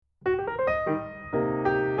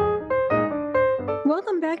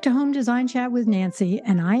Welcome back to Home Design Chat with Nancy,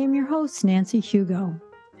 and I am your host, Nancy Hugo.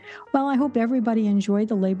 Well, I hope everybody enjoyed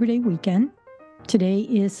the Labor Day weekend. Today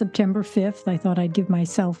is September 5th. I thought I'd give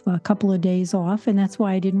myself a couple of days off, and that's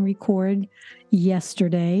why I didn't record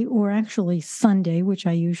yesterday, or actually Sunday, which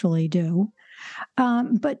I usually do.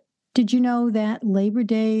 But did you know that Labor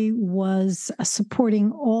Day was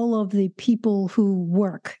supporting all of the people who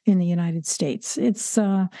work in the United States? It's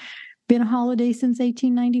been a holiday since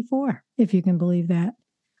 1894, if you can believe that.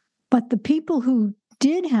 But the people who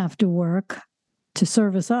did have to work to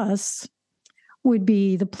service us would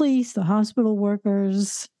be the police, the hospital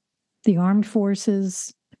workers, the armed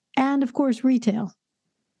forces, and of course, retail.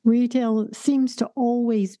 Retail seems to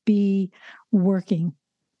always be working.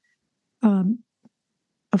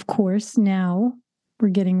 Of course, now we're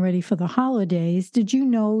getting ready for the holidays. Did you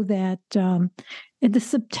know that in the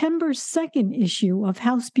September 2nd issue of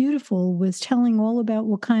House Beautiful was telling all about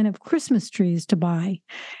what kind of Christmas trees to buy,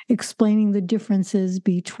 explaining the differences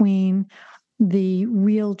between the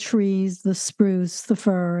real trees, the spruce, the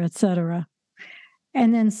fir, etc.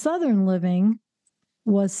 And then Southern Living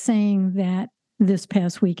was saying that this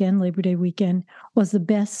past weekend, Labor Day weekend, was the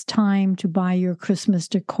best time to buy your Christmas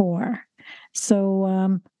decor.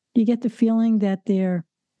 So you get the feeling that they're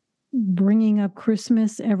bringing up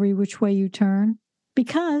Christmas every which way you turn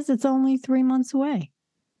because it's only 3 months away.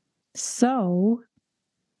 So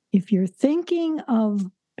if you're thinking of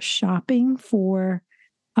shopping for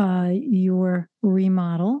your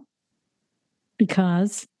remodel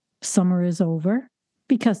because summer is over,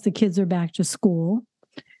 because the kids are back to school,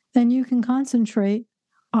 then you can concentrate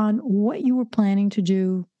on what you were planning to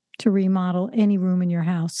do to remodel any room in your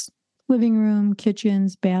house. Living room,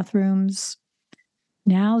 kitchens, bathrooms.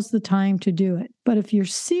 Now's the time to do it. But if you're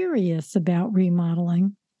serious about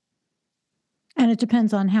remodeling, and it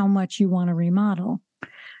depends on how much you want to remodel,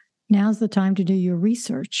 now's the time to do your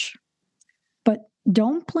research. But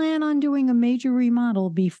don't plan on doing a major remodel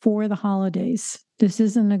before the holidays. This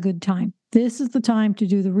isn't a good time. This is the time to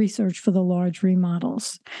do the research for the large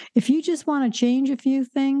remodels. If you just want to change a few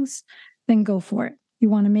things, then go for it. You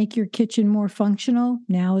want to make your kitchen more functional,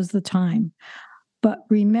 now is the time. But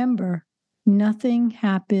remember, nothing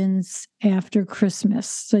happens after Christmas.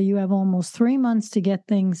 So you have almost 3 months to get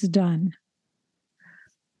things done.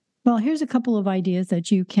 Well, here's a couple of ideas that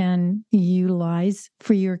you can utilize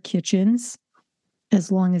for your kitchens,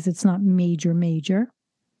 as long as it's not major.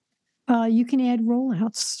 You can add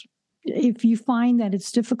rollouts. If you find that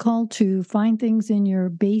it's difficult to find things in your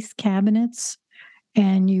base cabinets,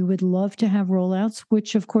 and you would love to have rollouts,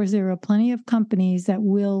 which of course there are plenty of companies that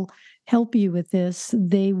will help you with this.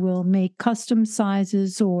 They will make custom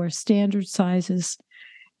sizes or standard sizes.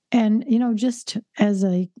 And, just as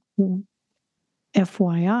a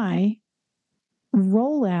FYI,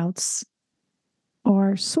 rollouts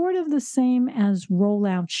are sort of the same as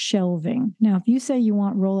rollout shelving. Now, if you say you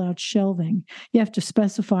want rollout shelving, you have to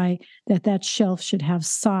specify that that shelf should have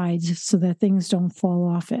sides so that things don't fall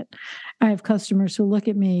off it. I have customers who look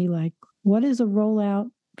at me like, what is a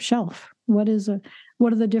rollout shelf? What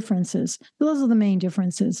are the differences? Those are the main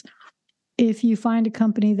differences. If you find a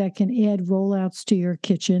company that can add rollouts to your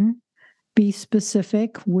kitchen, be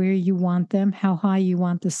specific where you want them, how high you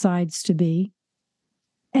want the sides to be.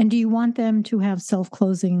 And do you want them to have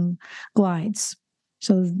self-closing glides?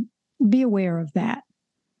 So be aware of that.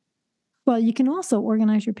 Well, you can also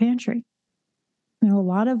organize your pantry. A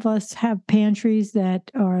lot of us have pantries that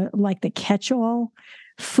are like the catch-all: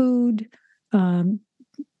 food,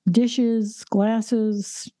 dishes,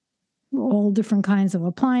 glasses, all different kinds of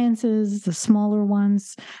appliances, the smaller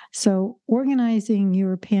ones. So organizing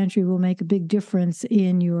your pantry will make a big difference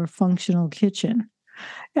in your functional kitchen.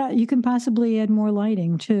 You can possibly add more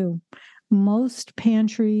lighting too. Most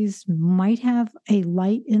pantries might have a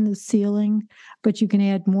light in the ceiling, but you can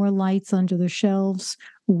add more lights under the shelves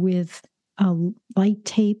with light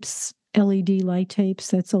tapes, LED light tapes.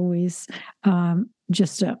 That's always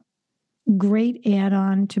just a great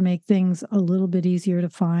add-on to make things a little bit easier to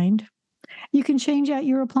find. You can change out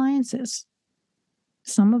your appliances.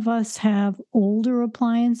 Some of us have older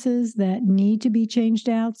appliances that need to be changed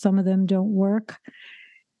out. Some of them don't work.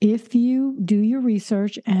 If you do your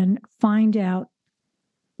research and find out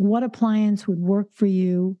what appliance would work for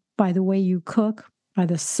you by the way you cook, by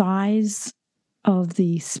the size of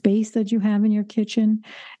the space that you have in your kitchen,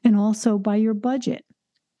 and also by your budget,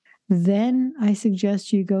 then I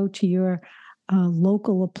suggest you go to your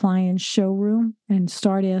local appliance showroom and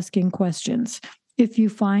start asking questions. If you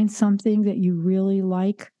find something that you really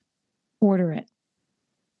like, order it.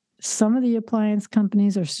 Some of the appliance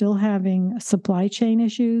companies are still having supply chain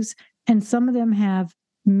issues, and some of them have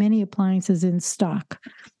many appliances in stock.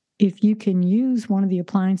 If you can use one of the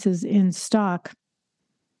appliances in stock,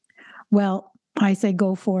 well, I say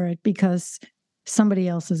go for it, because somebody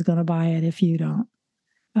else is going to buy it if you don't.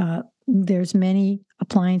 There's many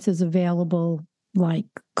appliances available, like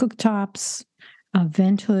cooktops,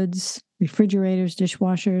 vent hoods, refrigerators,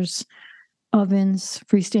 dishwashers, ovens,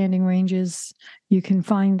 freestanding ranges. You can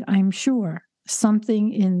find, I'm sure,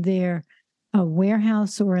 something in their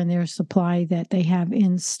warehouse or in their supply that they have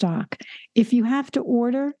in stock. If you have to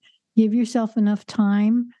order, give yourself enough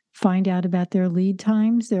time, find out about their lead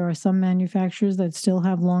times. There are some manufacturers that still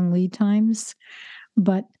have long lead times,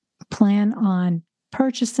 but plan on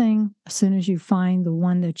purchasing as soon as you find the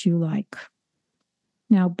one that you like.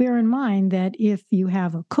 Now, bear in mind that if you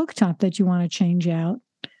have a cooktop that you want to change out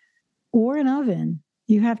or an oven,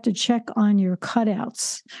 you have to check on your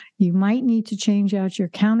cutouts. You might need to change out your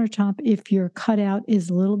countertop if your cutout is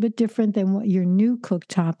a little bit different than what your new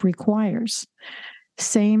cooktop requires.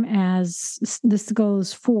 Same as this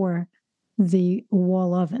goes for the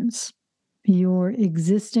wall ovens. Your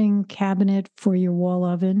existing cabinet for your wall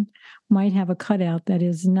oven might have a cutout that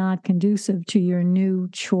is not conducive to your new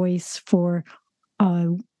choice for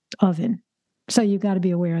oven. So you've got to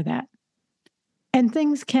be aware of that. And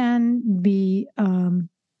things can be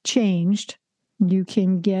changed. You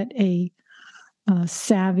can get a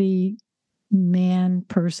savvy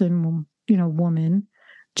person, woman,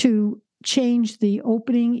 to change the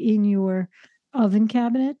opening in your oven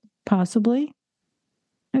cabinet, possibly.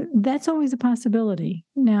 That's always a possibility.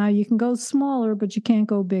 Now, you can go smaller, but you can't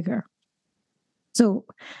go bigger. So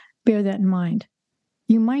bear that in mind.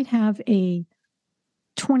 You might have a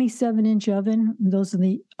 27-inch oven. Those are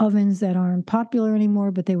the ovens that aren't popular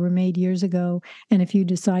anymore, but they were made years ago. And if you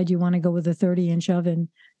decide you want to go with a 30-inch oven,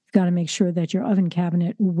 you've got to make sure that your oven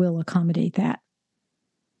cabinet will accommodate that.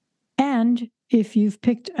 And if you've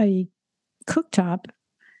picked a cooktop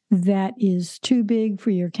that is too big for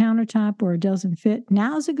your countertop or doesn't fit,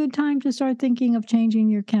 now's a good time to start thinking of changing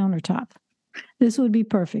your countertop. This would be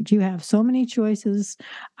perfect. You have so many choices.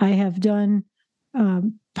 I have done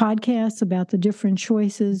podcasts about the different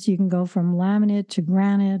choices. You can go from laminate to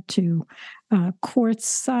granite to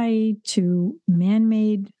quartzite to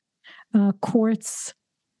man-made quartz,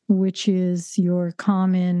 which is your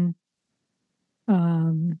common,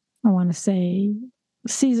 I want to say,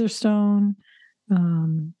 Caesar stone,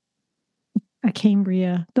 a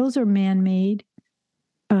Cambria. Those are man-made.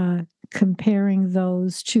 Comparing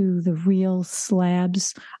those to the real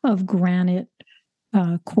slabs of granite,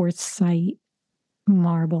 quartzite,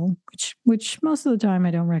 marble, which most of the time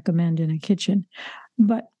I don't recommend in a kitchen,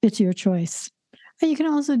 but it's your choice. And you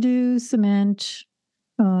can also do cement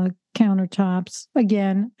countertops.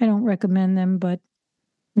 Again, I don't recommend them, but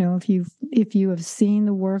if you have seen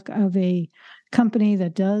the work of a company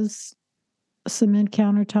that does cement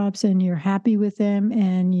countertops and you're happy with them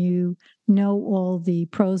and you know all the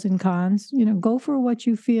pros and cons, go for what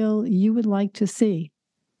you feel you would like to see.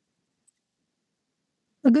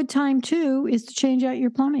 A good time, too, is to change out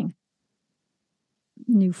your plumbing.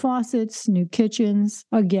 New faucets, new kitchens.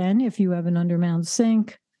 Again, if you have an undermount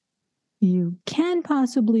sink, you can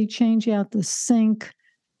possibly change out the sink.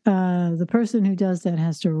 The person who does that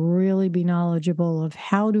has to really be knowledgeable of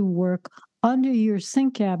how to work under your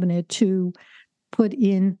sink cabinet to put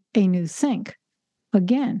in a new sink.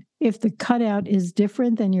 Again, if the cutout is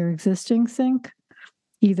different than your existing sink,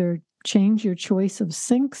 either change your choice of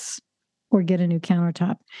sinks or get a new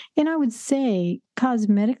countertop. And I would say,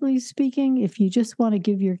 cosmetically speaking, if you just want to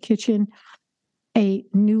give your kitchen a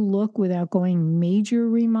new look without going major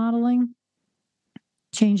remodeling,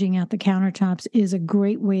 changing out the countertops is a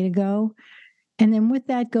great way to go. And then with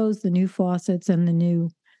that goes the new faucets and the new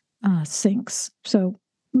sinks. So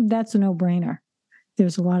that's a no-brainer.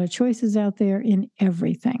 There's a lot of choices out there in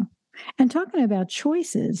everything. And talking about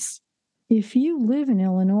choices, if you live in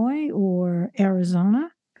Illinois or Arizona,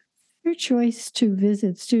 your choice to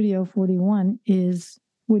visit Studio 41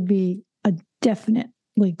 would be a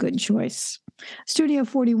definitely good choice. Studio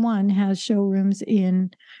 41 has showrooms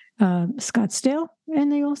in Scottsdale,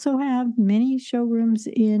 and they also have many showrooms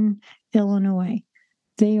in Illinois.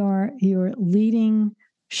 They are your leading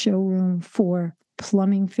showroom for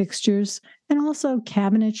plumbing fixtures and also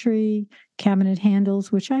cabinetry, cabinet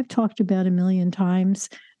handles, which I've talked about a million times.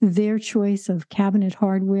 Their choice of cabinet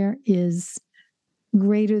hardware is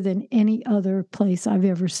greater than any other place I've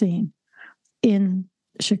ever seen. In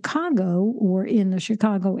Chicago or in the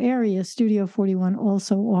Chicago area, Studio 41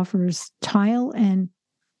 also offers tile and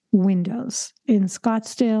windows. In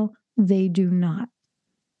Scottsdale, they do not.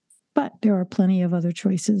 But there are plenty of other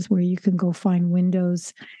choices where you can go find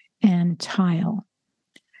windows and tile.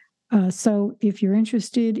 So if you're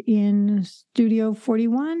interested in Studio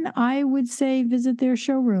 41, I would say visit their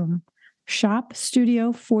showroom,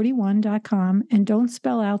 shopstudio41.com. And don't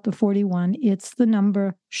spell out the 41. It's the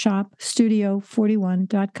number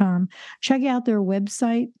shopstudio41.com. Check out their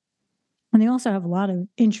website. And they also have a lot of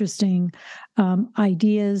interesting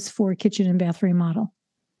ideas for kitchen and bath remodel.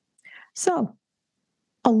 So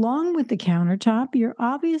along with the countertop, you're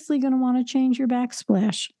obviously going to want to change your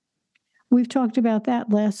backsplash. We've talked about that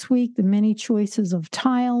last week, the many choices of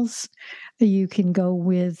tiles. You can go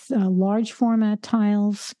with large format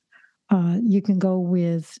tiles. You can go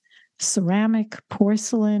with ceramic,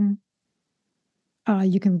 porcelain.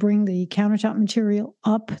 You can bring the countertop material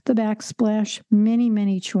up the backsplash, many,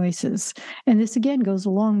 many choices. And this again goes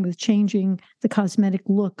along with changing the cosmetic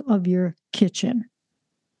look of your kitchen.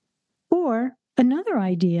 Or another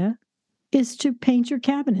idea is to paint your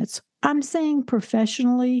cabinets. I'm saying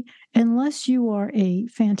professionally, unless you are a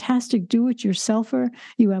fantastic do-it-yourselfer,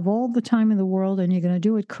 you have all the time in the world and you're going to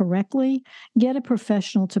do it correctly, get a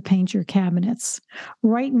professional to paint your cabinets.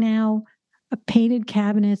 Right now, painted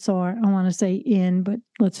cabinets are, I want to say in, but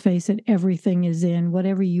let's face it, everything is in,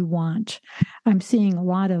 whatever you want. I'm seeing a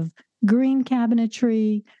lot of green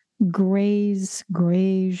cabinetry, grays,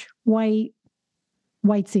 grayish, white.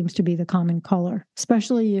 White seems to be the common color,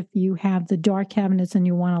 especially if you have the dark cabinets and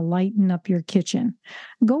you want to lighten up your kitchen.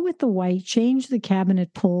 Go with the white, change the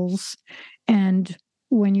cabinet pulls, and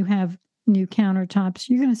when you have new countertops,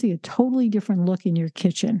 you're going to see a totally different look in your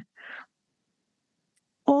kitchen.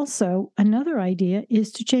 Also, another idea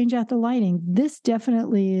is to change out the lighting. This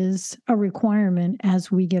definitely is a requirement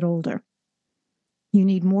as we get older. You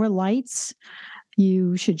need more lights.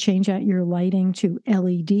 You should change out your lighting to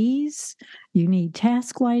LEDs. You need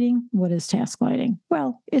task lighting. What is task lighting?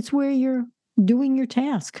 Well, it's where you're doing your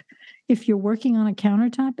task. If you're working on a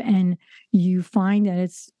countertop and you find that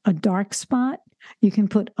it's a dark spot, you can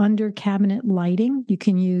put under cabinet lighting. You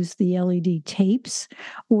can use the LED tapes,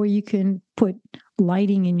 or you can put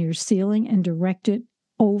lighting in your ceiling and direct it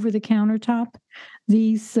over the countertop.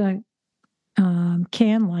 These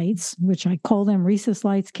can lights, which I call them recess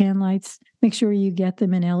lights, can lights, make sure you get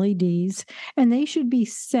them in LEDs, and they should be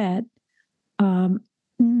set, I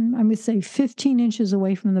would say 15 inches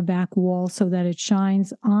away from the back wall so that it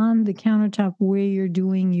shines on the countertop where you're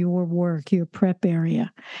doing your work, your prep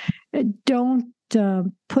area. Don't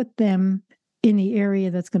put them in the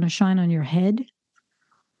area that's going to shine on your head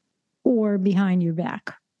or behind your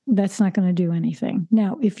back. That's not going to do anything.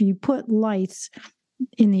 Now, if you put lights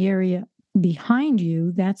in the area behind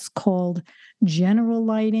you, that's called general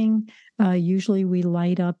lighting. Usually we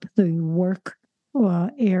light up the work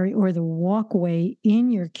area or the walkway in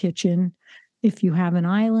your kitchen. If you have an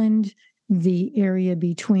island, the area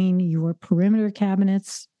between your perimeter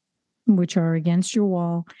cabinets, which are against your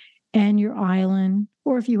wall, and your island,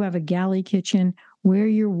 or if you have a galley kitchen, where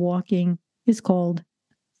you're walking is called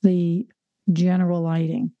the general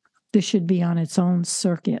lighting. This should be on its own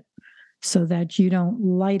circuit, so that you don't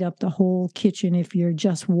light up the whole kitchen if you're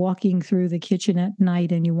just walking through the kitchen at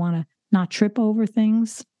night and you want to not trip over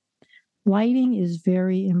things. Lighting is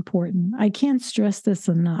very important. I can't stress this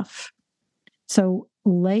enough. So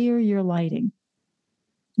layer your lighting.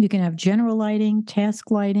 You can have general lighting,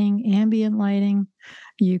 task lighting, ambient lighting.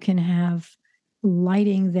 You can have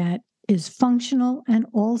lighting that is functional and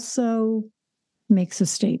also makes a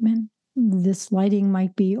statement. This lighting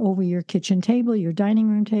might be over your kitchen table, your dining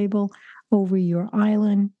room table, over your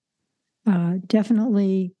island,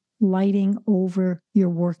 definitely lighting over your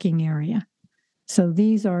working area. So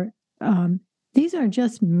these are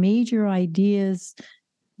just major ideas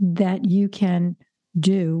that you can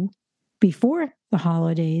do before the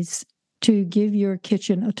holidays to give your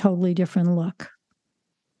kitchen a totally different look.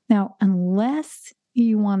 Now, unless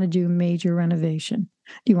you want to do major renovation,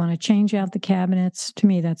 you want to change out the cabinets, to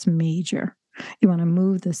me, that's major. You want to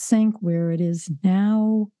move the sink where it is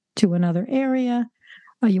now to another area.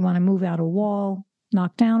 You want to move out a wall,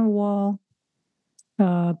 knock down a wall,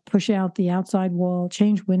 push out the outside wall,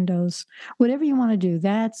 change windows, whatever you want to do.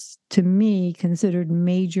 That's, to me, considered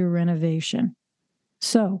major renovation.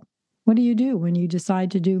 So what do you do when you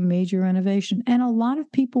decide to do major renovation? And a lot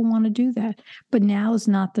of people want to do that, but now is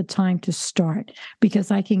not the time to start,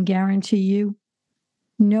 because I can guarantee you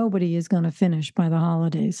nobody is going to finish by the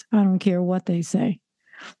holidays. I don't care what they say.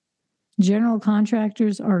 General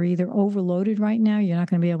contractors are either overloaded right now. You're not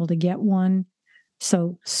going to be able to get one.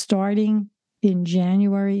 So starting in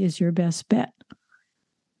January is your best bet.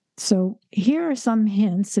 So here are some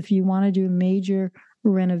hints if you want to do major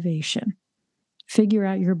renovation. Figure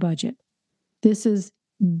out your budget. This is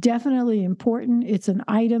definitely important. It's an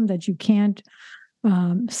item that you can't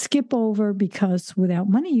skip over, because without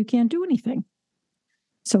money, you can't do anything.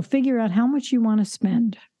 So figure out how much you want to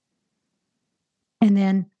spend, and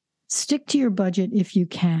then stick to your budget if you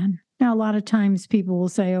can. Now, a lot of times people will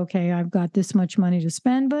say, okay, I've got this much money to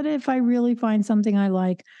spend, but if I really find something I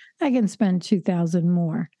like, I can spend $2,000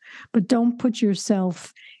 more. But don't put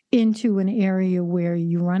yourself into an area where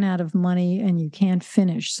you run out of money and you can't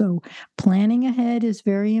finish. So planning ahead is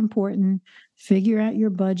very important. Figure out your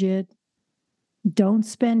budget. Don't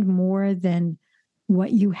spend more than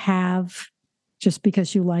what you have just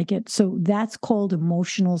because you like it. So that's called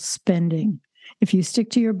emotional spending. If you stick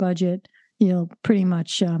to your budget, you'll pretty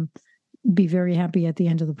much be very happy at the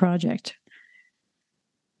end of the project.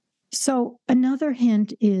 So another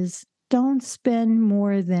hint is don't spend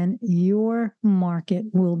more than your market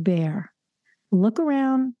will bear. Look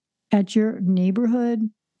around at your neighborhood,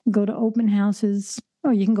 go to open houses,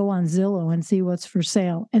 or you can go on Zillow and see what's for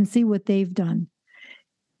sale and see what they've done.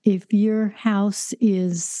 If your house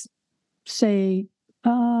is, say,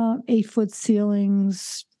 8-foot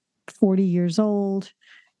ceilings, 40 years old,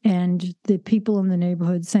 and the people in the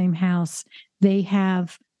neighborhood, same house, they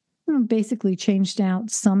have basically changed out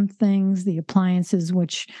some things, the appliances,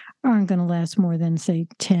 which aren't going to last more than, say,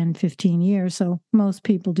 10, 15 years. So most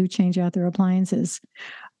people do change out their appliances.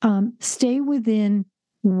 Stay within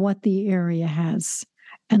what the area has.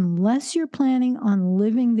 Unless you're planning on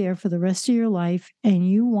living there for the rest of your life and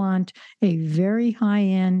you want a very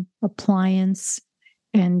high-end appliance,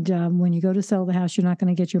 and when you go to sell the house, you're not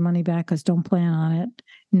going to get your money back because don't plan on it.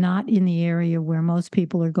 Not in the area where most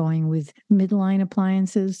people are going with midline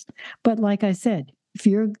appliances. But like I said, if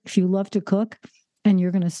you love to cook and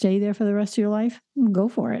you're going to stay there for the rest of your life, go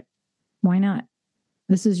for it. Why not?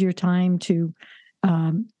 This is your time to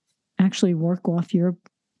actually work off your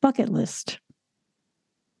bucket list.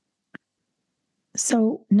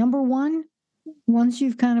 So number one, once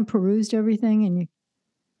you've kind of perused everything and you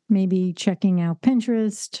maybe checking out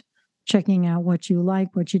Pinterest, checking out what you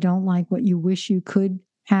like, what you don't like, what you wish you could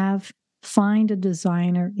have, find a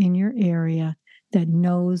designer in your area that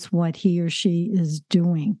knows what he or she is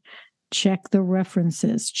doing. Check the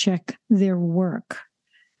references, check their work,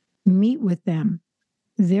 meet with them.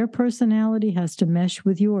 Their personality has to mesh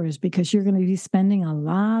with yours because you're going to be spending a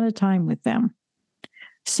lot of time with them.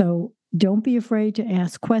 So don't be afraid to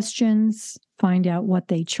ask questions, find out what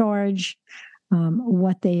they charge,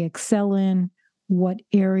 what they excel in, what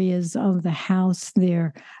areas of the house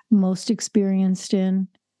they're most experienced in.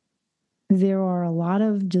 There are a lot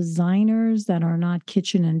of designers that are not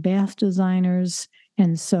kitchen and bath designers,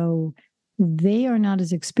 and so they are not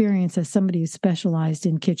as experienced as somebody who's specialized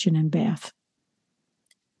in kitchen and bath.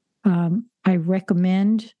 I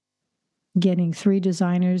recommend getting 3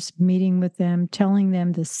 designers, meeting with them, telling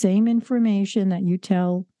them the same information that you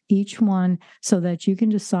tell each one so that you can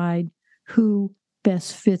decide who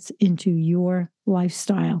best fits into your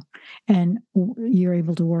lifestyle and you're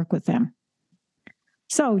able to work with them.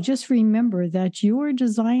 So just remember that your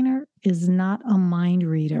designer is not a mind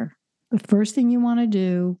reader. The first thing you want to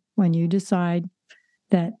do when you decide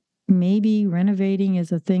that maybe renovating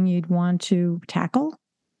is a thing you'd want to tackle,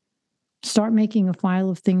 start making a file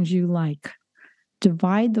of things you like.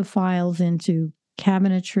 Divide the files into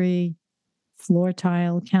cabinetry, floor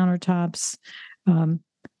tile, countertops,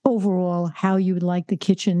 overall, how you would like the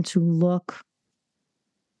kitchen to look,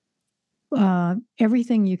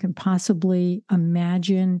 everything you can possibly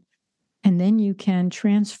imagine. And then you can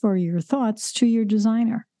transfer your thoughts to your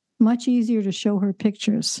designer. Much easier to show her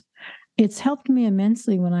pictures. It's helped me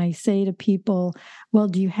immensely when I say to people, well,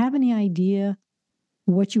 do you have any idea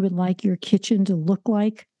what you would like your kitchen to look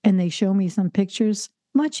like? And they show me some pictures.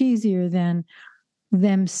 Much easier than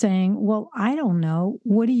them saying, well, I don't know.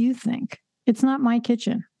 What do you think? It's not my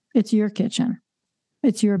kitchen. It's your kitchen.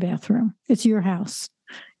 It's your bathroom. It's your house.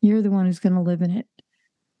 You're the one who's going to live in it.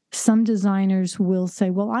 Some designers will say,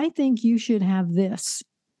 well, I think you should have this.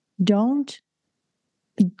 Don't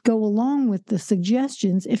go along with the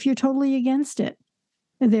suggestions if you're totally against it.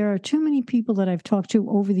 There are too many people that I've talked to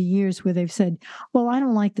over the years where they've said, well, I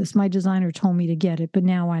don't like this. My designer told me to get it, but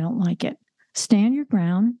now I don't like it. Stand your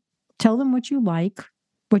ground. Tell them what you like,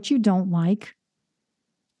 what you don't like,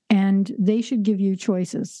 and they should give you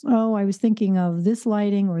choices. Oh, I was thinking of this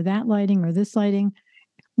lighting or that lighting or this lighting.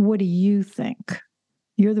 What do you think?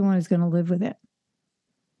 You're the one who's going to live with it.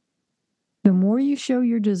 The more you show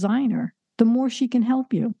your designer, the more she can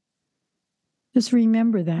help you. Just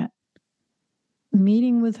remember that.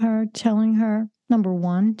 Meeting with her, telling her, number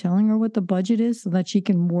one, telling her what the budget is so that she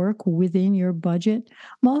can work within your budget.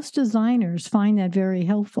 Most designers find that very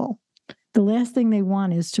helpful. The last thing they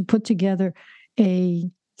want is to put together a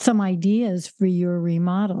some ideas for your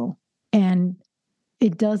remodel and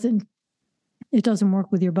it doesn't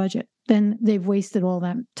work with your budget, then they've wasted all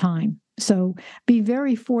that time. So be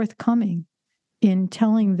very forthcoming in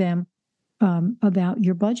telling them about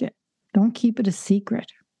your budget. Don't keep it a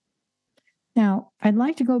secret. Now, I'd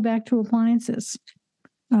like to go back to appliances.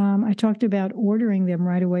 I talked about ordering them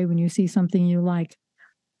right away when you see something you like.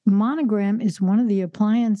 Monogram is one of the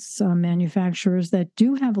appliance manufacturers that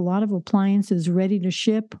do have a lot of appliances ready to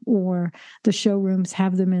ship, or the showrooms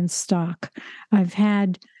have them in stock. I've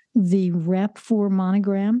had the rep for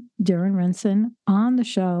Monogram, Darren Renson, on the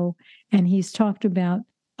show, and he's talked about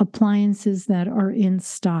appliances that are in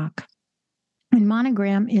stock. And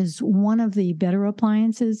Monogram is one of the better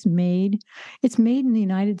appliances made. It's made in the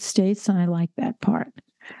United States, and I like that part.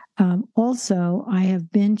 Also, I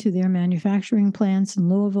have been to their manufacturing plants in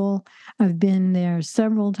Louisville. I've been there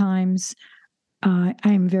several times.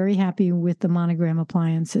 I'm very happy with the Monogram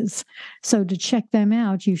appliances. So to check them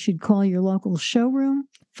out, you should call your local showroom,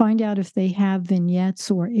 find out if they have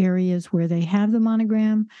vignettes or areas where they have the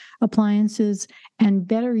Monogram appliances. And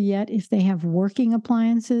better yet, if they have working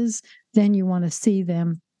appliances, then you want to see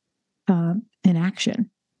them in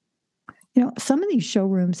action. Some of these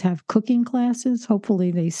showrooms have cooking classes.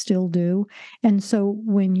 Hopefully they still do. And so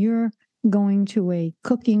when you're going to a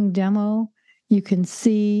cooking demo, you can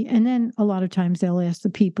see, and then a lot of times they'll ask the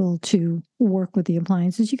people to work with the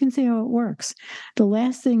appliances. You can see how it works. The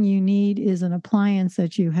last thing you need is an appliance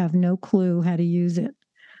that you have no clue how to use it.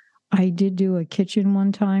 I did do a kitchen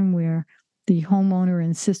one time where the homeowner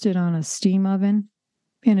insisted on a steam oven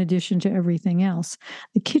in addition to everything else.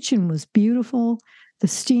 The kitchen was beautiful. The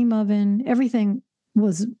steam oven, everything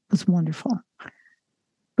was wonderful.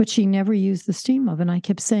 But she never used the steam oven. I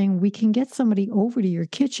kept saying, we can get somebody over to your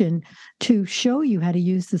kitchen to show you how to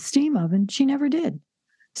use the steam oven. She never did.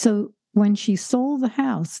 So when she sold the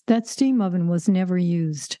house, that steam oven was never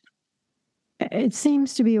used. It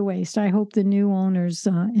seems to be a waste. I hope the new owners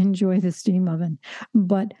enjoy the steam oven.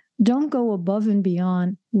 But don't go above and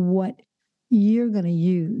beyond what you're going to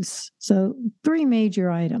use. So 3 major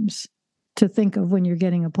items to think of when you're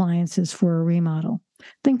getting appliances for a remodel.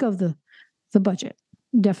 Think of the budget,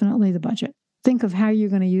 definitely the budget. Think of how you're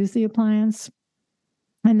going to use the appliance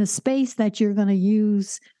and the space that you're going to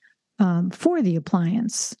use for the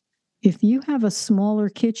appliance. If you have a smaller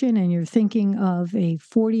kitchen and you're thinking of a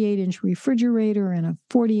 48-inch refrigerator and a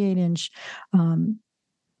 48-inch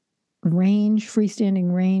range,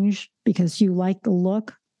 freestanding range, because you like the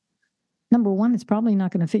look, number one, it's probably not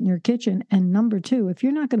going to fit in your kitchen. And number two, if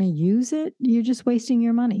you're not going to use it, you're just wasting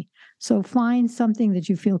your money. So find something that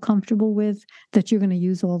you feel comfortable with, that you're going to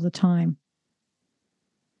use all the time.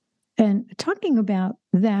 And talking about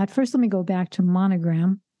that, first, let me go back to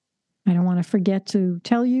Monogram. I don't want to forget to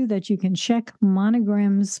tell you that you can check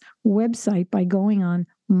Monogram's website by going on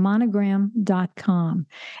monogram.com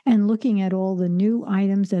and looking at all the new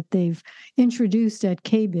items that they've introduced at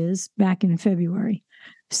KBIS back in February.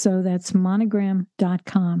 So that's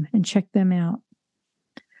monogram.com, and check them out.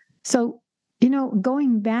 So,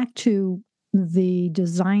 going back to the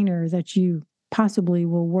designer that you possibly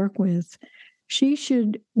will work with, she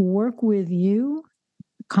should work with you,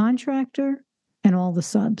 contractor, and all the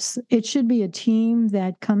subs. It should be a team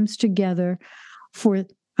that comes together for,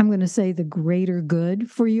 I'm going to say, the greater good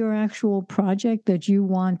for your actual project that you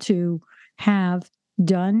want to have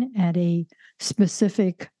done at a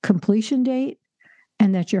specific completion date,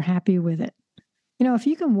 and that you're happy with it. If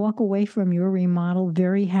you can walk away from your remodel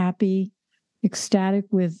very happy, ecstatic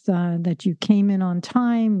with that you came in on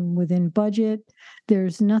time, within budget,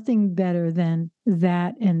 there's nothing better than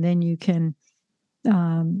that. And then you can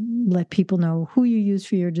let people know who you use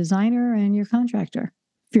for your designer and your contractor.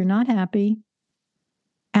 If you're not happy,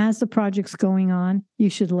 as the project's going on, you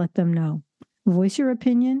should let them know. Voice your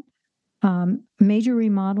opinion. Major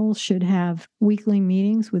remodels should have weekly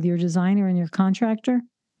meetings with your designer and your contractor.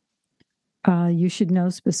 You should know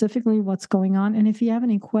specifically what's going on. And if you have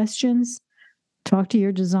any questions, talk to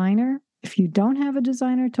your designer. If you don't have a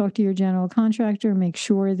designer, talk to your general contractor. Make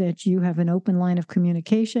sure that you have an open line of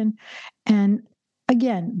communication. And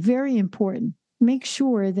again, very important, make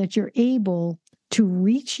sure that you're able to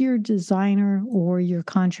reach your designer or your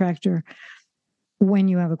contractor when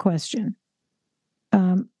you have a question.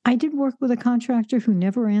 I did work with a contractor who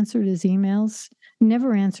never answered his emails,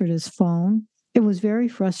 never answered his phone. It was very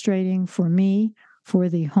frustrating for me, for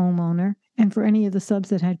the homeowner, and for any of the subs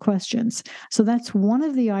that had questions. So that's one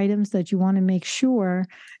of the items that you want to make sure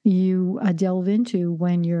you delve into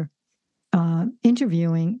when you're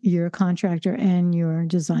interviewing your contractor and your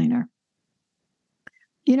designer.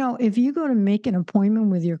 If you go to make an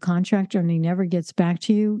appointment with your contractor and he never gets back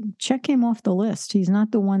to you, check him off the list. He's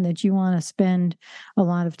not the one that you want to spend a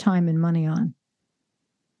lot of time and money on.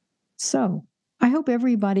 So I hope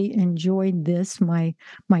everybody enjoyed my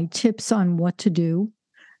tips on what to do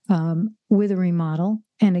with a remodel.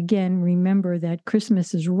 And again, remember that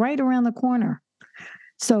Christmas is right around the corner.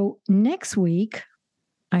 So next week,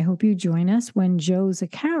 I hope you join us when Joe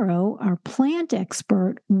Zaccaro, our plant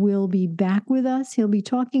expert, will be back with us. He'll be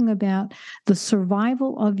talking about the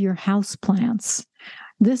survival of your house plants.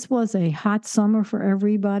 This was a hot summer for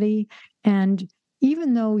everybody. And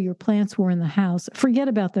even though your plants were in the house, forget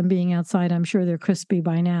about them being outside. I'm sure they're crispy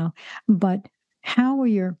by now. But how are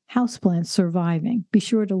your house plants surviving? Be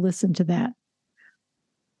sure to listen to that.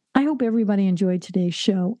 I hope everybody enjoyed today's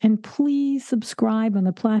show, and please subscribe on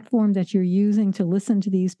the platform that you're using to listen to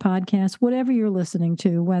these podcasts, whatever you're listening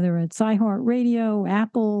to, whether it's iHeartRadio,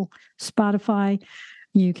 Apple, Spotify.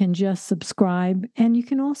 You can just subscribe, and you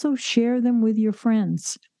can also share them with your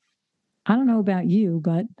friends. I don't know about you,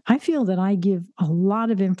 but I feel that I give a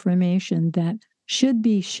lot of information that should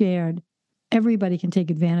be shared. Everybody can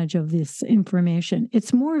take advantage of this information.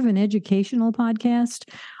 It's more of an educational podcast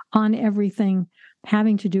on everything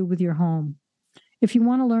having to do with your home. If you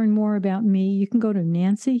want to learn more about me, you can go to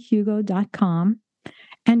nancyhugo.com.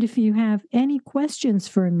 And if you have any questions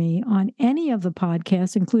for me on any of the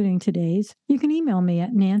podcasts, including today's, you can email me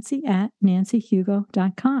at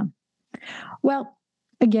nancy@nancyhugo.com. Well,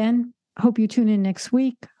 again, hope you tune in next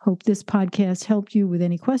week. Hope this podcast helped you with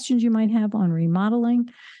any questions you might have on remodeling.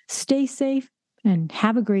 Stay safe and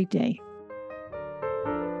have a great day.